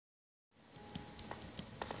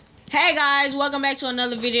Hey guys, welcome back to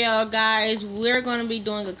another video, guys. We're gonna be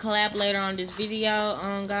doing a collab later on this video,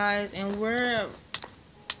 guys, and we're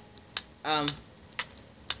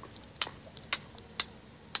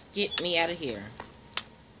get me out of here.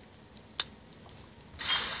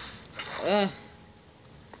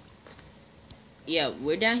 Yeah,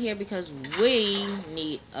 we're down here because we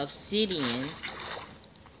need obsidian.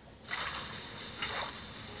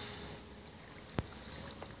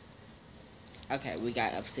 Okay, we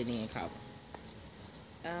got obsidian cobble.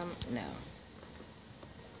 No.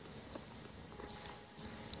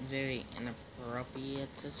 Very inappropriate.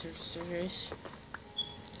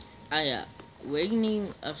 Oh yeah, we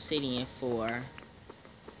need obsidian for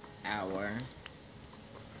our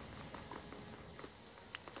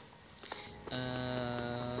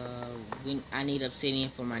I need obsidian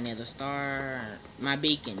for my nether star, my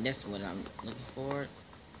beacon. That's what I'm looking for.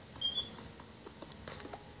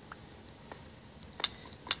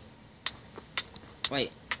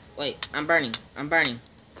 Wait, I'm burning.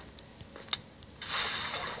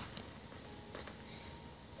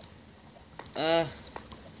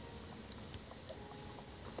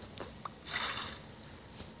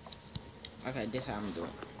 Okay, this is how I'm doing.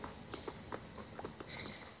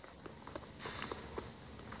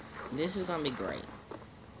 This is gonna be great.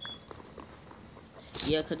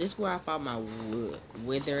 Yeah, cause this is where I found my wood.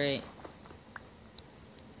 Wither it.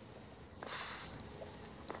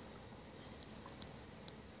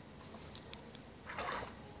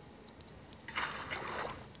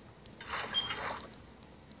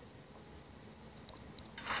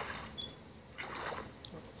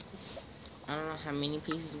 I don't know how many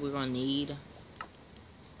pieces we're gonna need.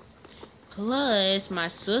 Plus, my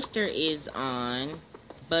sister is on,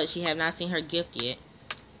 but she have not seen her gift yet.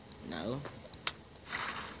 No.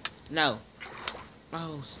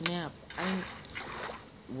 Oh snap!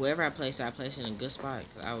 Wherever I placed it in a good spot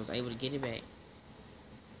because I was able to get it back.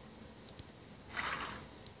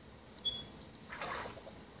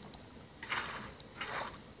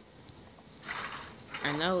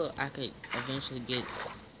 I know I could eventually get.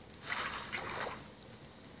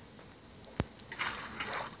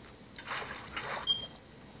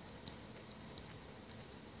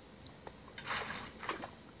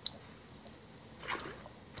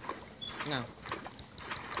 No.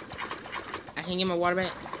 I can get my water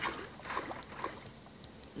back.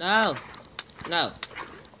 No.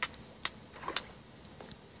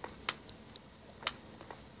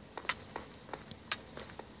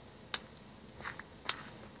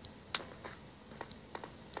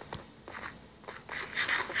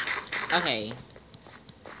 Okay.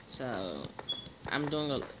 So, I'm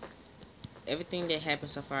doing everything that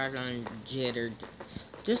happened so far. I done jittered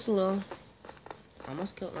just a little.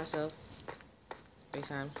 Almost killed myself 3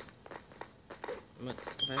 times. The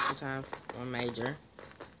first time, one major.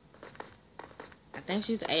 I think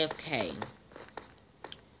she's AFK.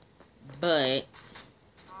 But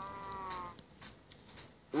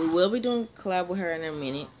we will be doing collab with her in a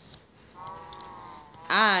minute.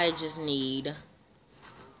 I just need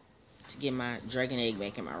to get my dragon egg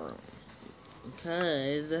back in my room.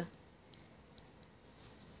 Because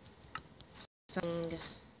something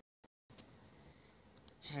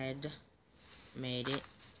had made it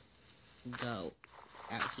go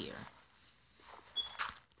out here.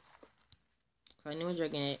 So I need my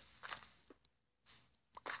dragon egg.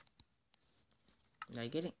 Did I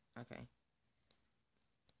get it? Okay.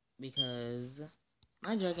 Because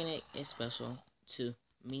my dragon egg is special to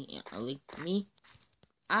me and only me.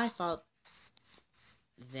 I fought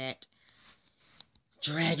that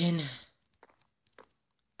dragon.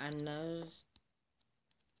 I noticed.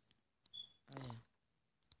 Oh yeah.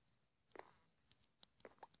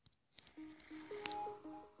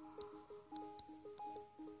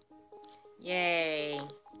 Yay.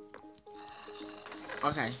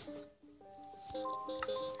 Okay.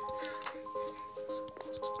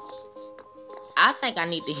 I think I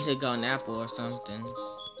need to eat a golden apple or something.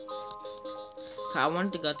 I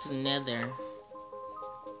wanted to go to the nether.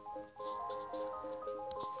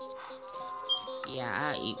 Yeah,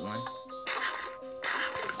 I'll eat one.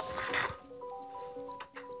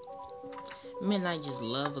 Midnight just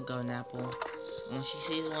love a golden apple. When she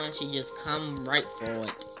sees one, she just come right for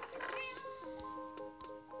it.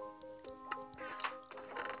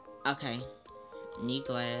 Okay. Need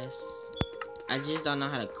glass. I just don't know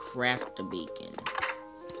how to craft the beacon.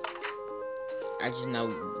 I just know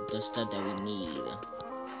the stuff that we need.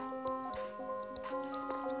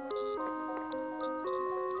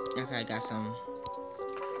 Okay, I got some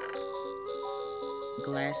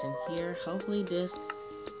glass in here. Hopefully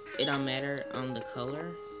it don't matter on the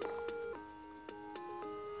color.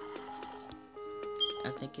 I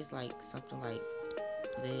think it's like something like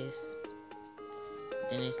this.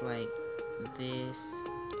 Then it's like this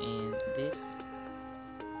and this.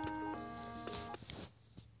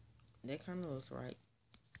 That kind of looks right.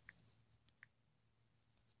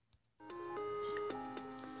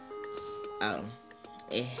 Oh,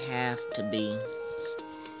 it have to be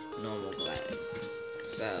normal glass.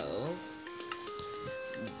 So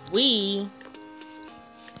we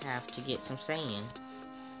have to get some sand.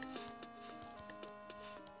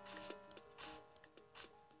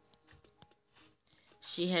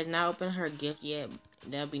 She has not opened her gift yet.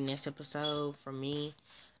 That'll be next episode for me.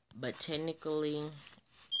 But technically,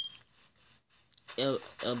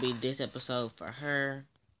 it'll be this episode for her.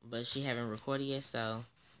 But she haven't recorded yet, so I'm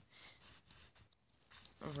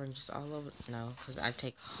running just all over. No, because I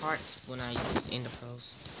take hearts when I use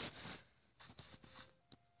Enderpearls.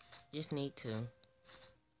 Just need to.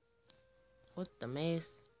 What the mess?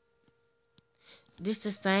 This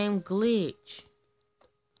the same glitch.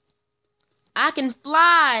 I can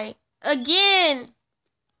fly again.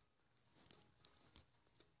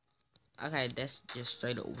 Okay, that's just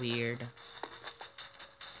straight up weird.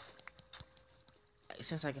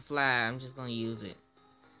 Since I can fly, I'm just gonna use it.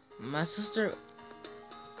 My sister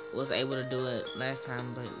was able to do it last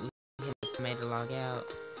time, but we made her log out,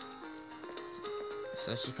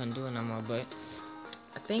 so she couldn't do it no more. But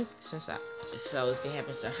I think so if it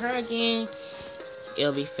happens to her again,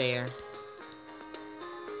 it'll be fair.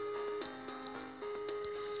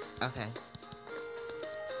 Okay.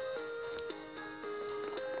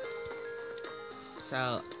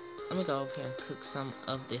 So let me go over here and cook some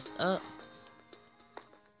of this up.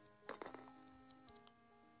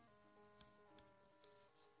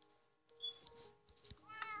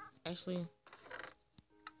 Actually,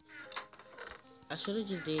 I should have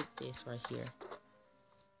just did this right here.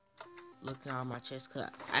 Look at all my chests,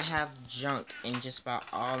 cause I have junk in just about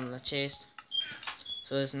all in the chest.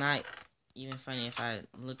 So it's not even funny if I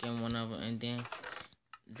look in one of them and then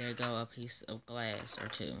there go a piece of glass or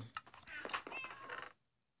two.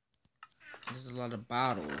 There's a lot of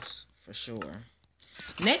bottles for sure.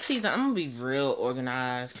 Next season, I'm gonna be real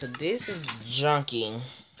organized, cause this is junky.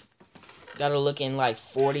 Gotta look in like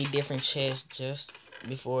 40 different chests just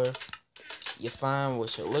before you find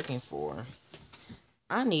what you're looking for.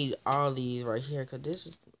 I need all these right here, cause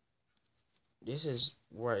this is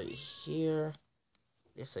right here.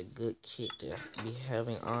 It's a good kit to be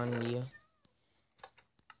having on you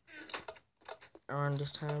around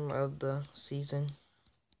this time of the season.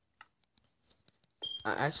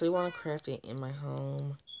 I actually want to craft it in my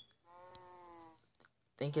home.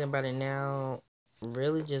 Thinking about it now,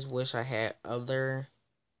 really just wish I had other.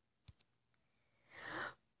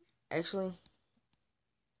 Actually,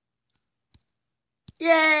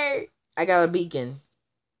 yay! I got a beacon.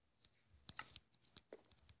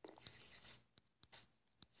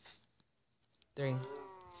 Three,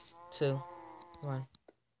 2, 1.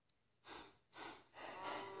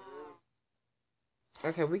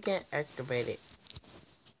 Okay, we can activate it.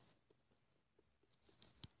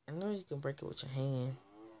 I know you can break it with your hand,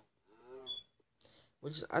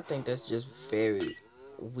 which is, I think that's just very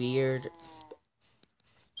weird.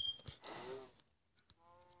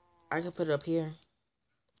 I can put it up here.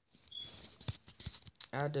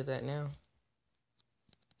 I'll do that now.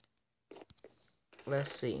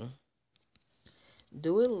 Let's see.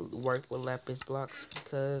 Do it work with lapis blocks?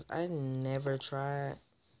 Because I never tried.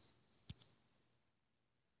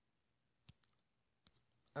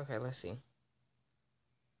 Okay, let's see.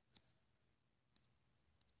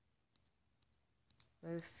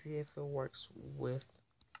 Let's see if it works with,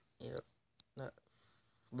 you know,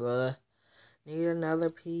 need another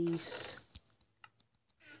piece.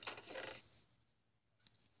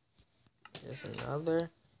 There's another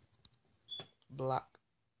block.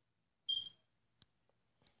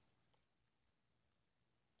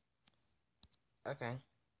 Okay.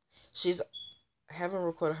 Haven't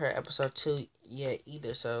recorded her episode 2 yet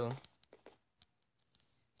either, so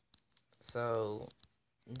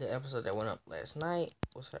the episode that went up last night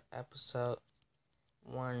was her episode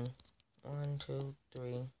 1, 2,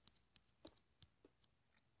 3.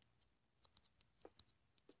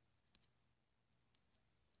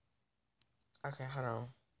 Okay, hold on.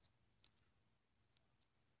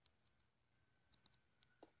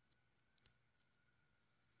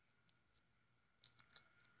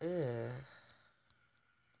 Ugh.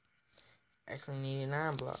 Actually needed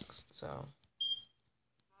 9 blocks, so.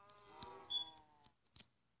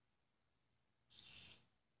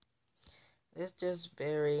 It's just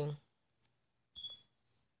very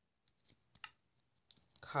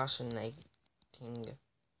cautionating.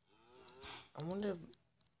 I wonder if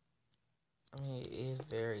I mean, it is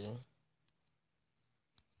very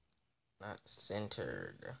not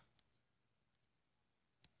centered.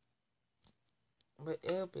 But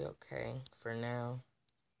it'll be okay for now.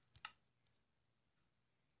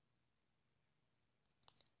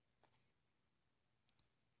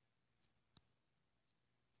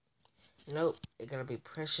 Nope, it gotta be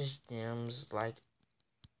precious gems like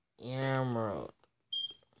emerald.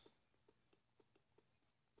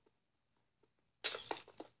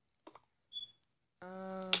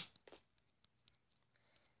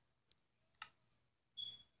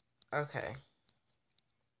 Okay.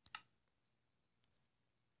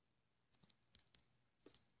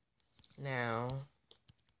 Now,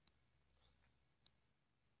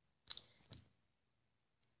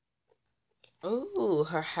 ooh,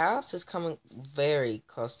 her house is coming very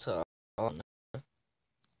close to all.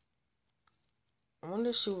 I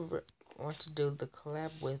wonder if she would want to do the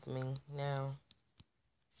collab with me now.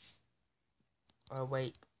 Or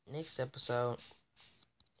wait, next episode.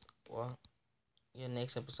 Well, your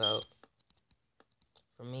next episode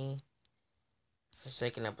for me. The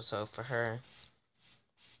second episode for her.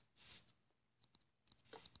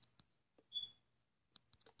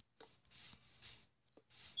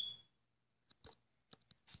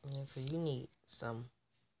 Yeah, cause you need some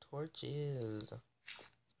torches.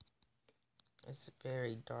 It's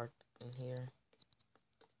very dark in here.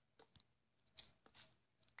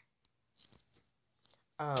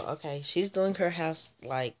 Oh, okay. She's doing her house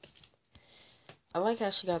like, I like how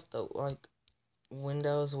she got the like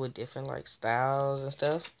windows with different like styles and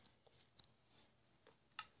stuff.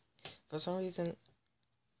 For some reason,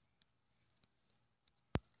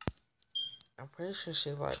 I'm pretty sure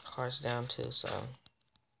she like hearts down too, so.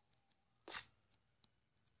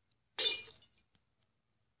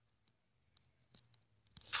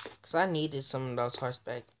 Cause I needed some of those hearts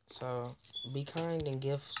back, so be kind and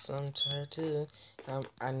give some to her too.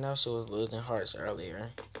 I know she was losing hearts earlier.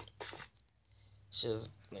 She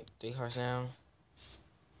was like 3 hearts down.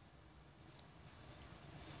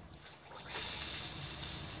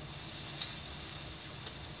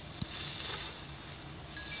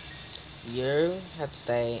 You have to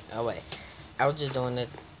stay away. I was just doing it.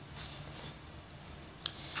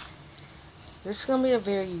 This is gonna be a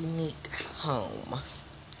very unique home.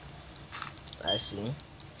 I see.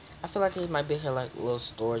 I feel like this might be her like little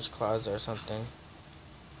storage closet or something.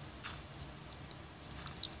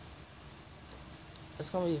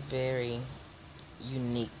 It's gonna be very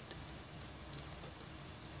unique.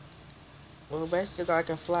 Well, basically I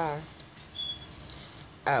can fly.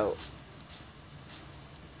 Oh.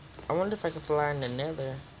 I wonder if I can fly in the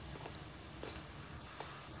nether.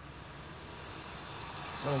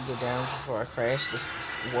 I'm gonna get down before I crash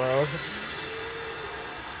this world.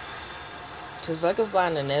 Cause if I can fly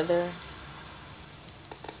in the nether.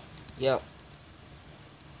 Yep.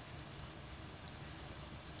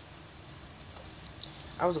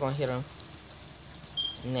 I was gonna hit him.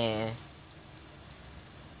 Nah.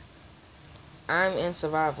 I'm in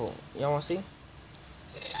survival. Y'all wanna see?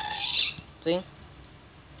 See?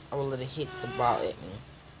 I will let it hit the ball at me.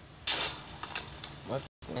 What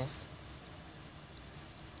mess?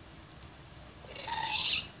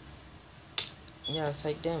 You gotta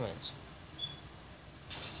take damage.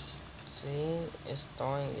 See? It's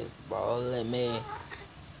throwing its ball at me.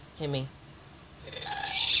 Hit me.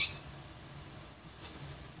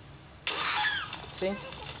 See?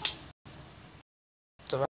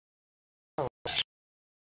 Survival.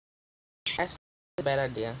 Actually, a bad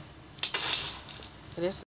idea. It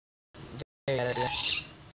is a very bad idea.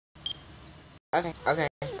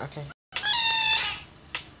 Okay.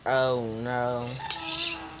 Oh no.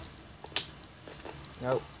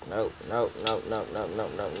 Nope. Get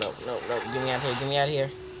me out of here.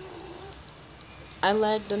 I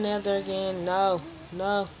lagged the nether again. No.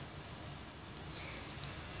 I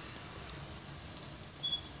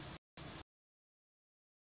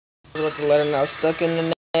was about to let him know. Stuck in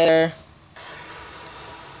the nether.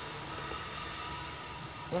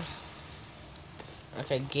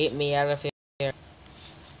 Okay, get me out of here.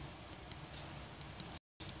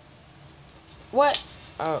 What?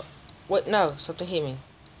 Oh. What? No. Something hit me.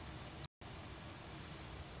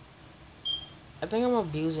 I think I'm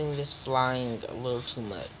abusing this flying a little too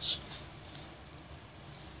much.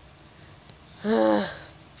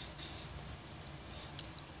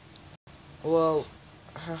 Well,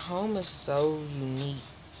 her home is so unique.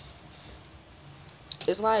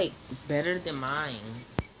 It's like better than mine.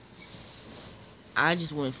 I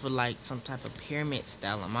just went for like some type of pyramid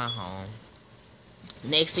style in my home.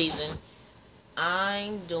 Next season,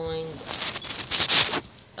 I'm doing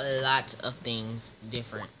a lot of things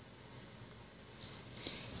different.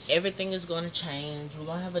 everything is going to change. We're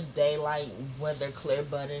going to have a daylight weather clear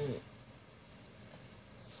button.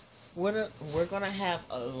 We're going to have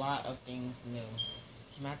a lot of things new.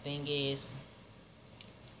 My thing is,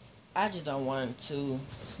 I just don't want to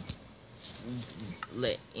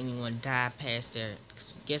let anyone die past their.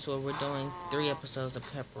 Guess what we're doing? 3 episodes of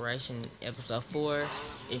preparation. Episode 4,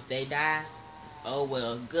 if they die, oh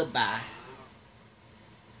well, goodbye.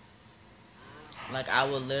 Like, I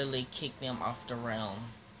will literally kick them off the realm.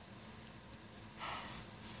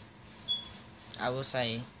 I will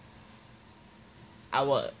say, I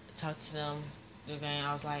will talk to them again.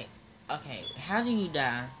 I was like, okay, how do you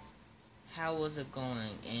die? How was it going?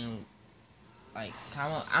 And like,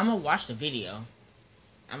 I'm gonna watch the video.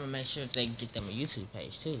 I'm gonna make sure they get them a YouTube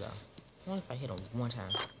page too, though. I wonder if I hit them one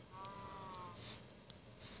time.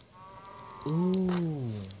 Ooh.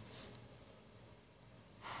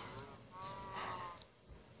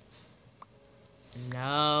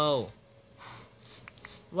 No.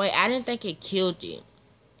 Wait, I didn't think it killed it.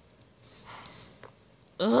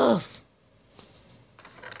 Ugh.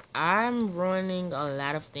 I'm ruining a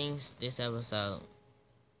lot of things this episode.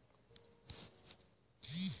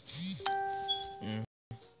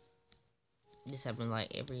 This happens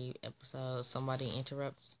like every episode. Somebody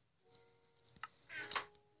interrupts.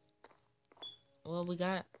 Well, we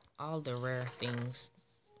got all the rare things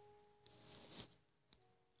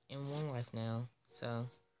in one life now, so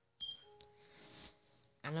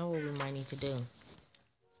I know what we might need to do.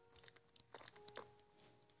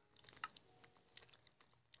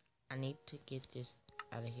 I need to get this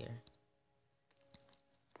out of here.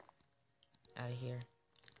 Out of here.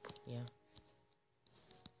 Yeah.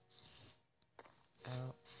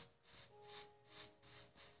 Out.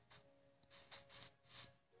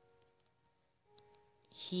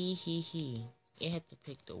 He. It had to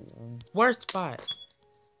pick the worst spot.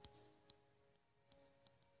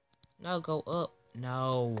 No, go up.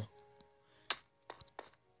 No.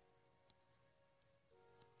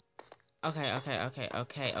 Okay. I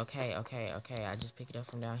just pick it up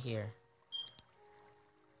from down here.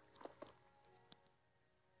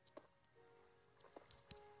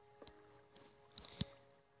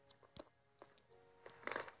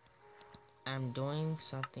 I'm doing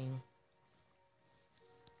something.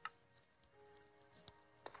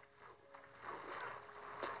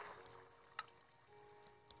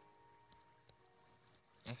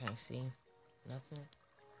 I can't see nothing.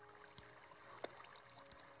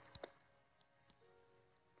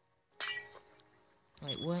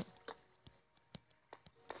 Wait, what?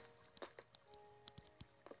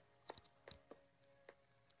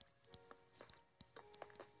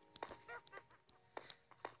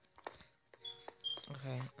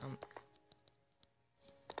 Okay,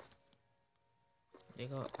 there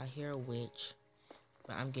go. I hear a witch,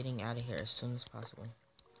 but I'm getting out of here as soon as possible.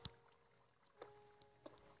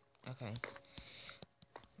 Okay.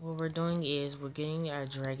 What we're doing is we're getting our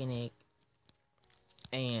dragon egg,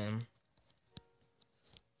 and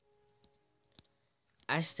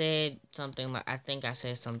I said something like, I think I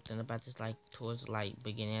said something about this like towards like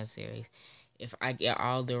beginning of the series. If I get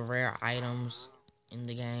all the rare items in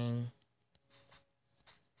the game,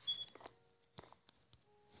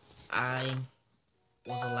 I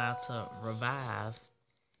was allowed to revive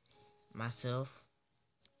myself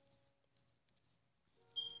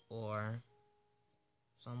or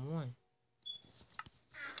someone.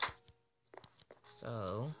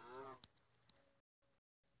 So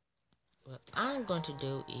what I'm going to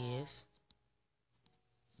do is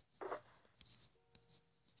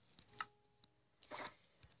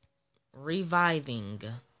reviving.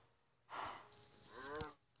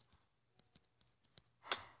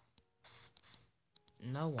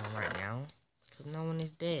 No one right now, because no one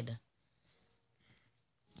is dead.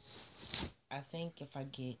 I think if I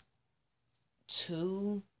get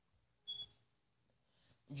 2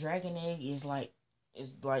 dragon egg is like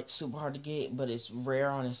super hard to get, but it's rare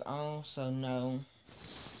on its own, so no.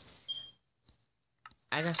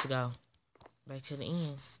 I got to go back to the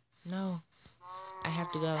end. No, I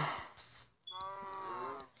have to go.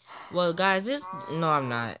 Well, guys, I'm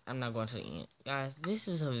not going to the end. Guys, this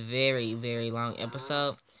is a very, very long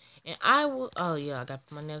episode. And I will, oh yeah, I got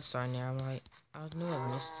my nail star in there. I'm like, I knew I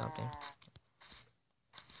was missing something.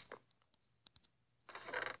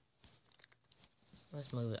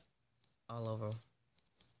 Let's move it all over.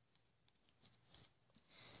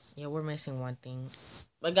 Yeah, we're missing one thing.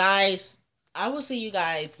 But guys, I will see you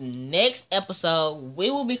guys next episode. We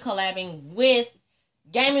will be collabing with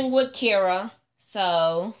Gaming with Kira.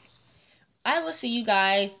 So I will see you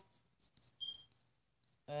guys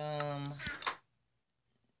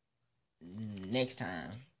next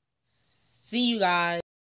time. See you guys.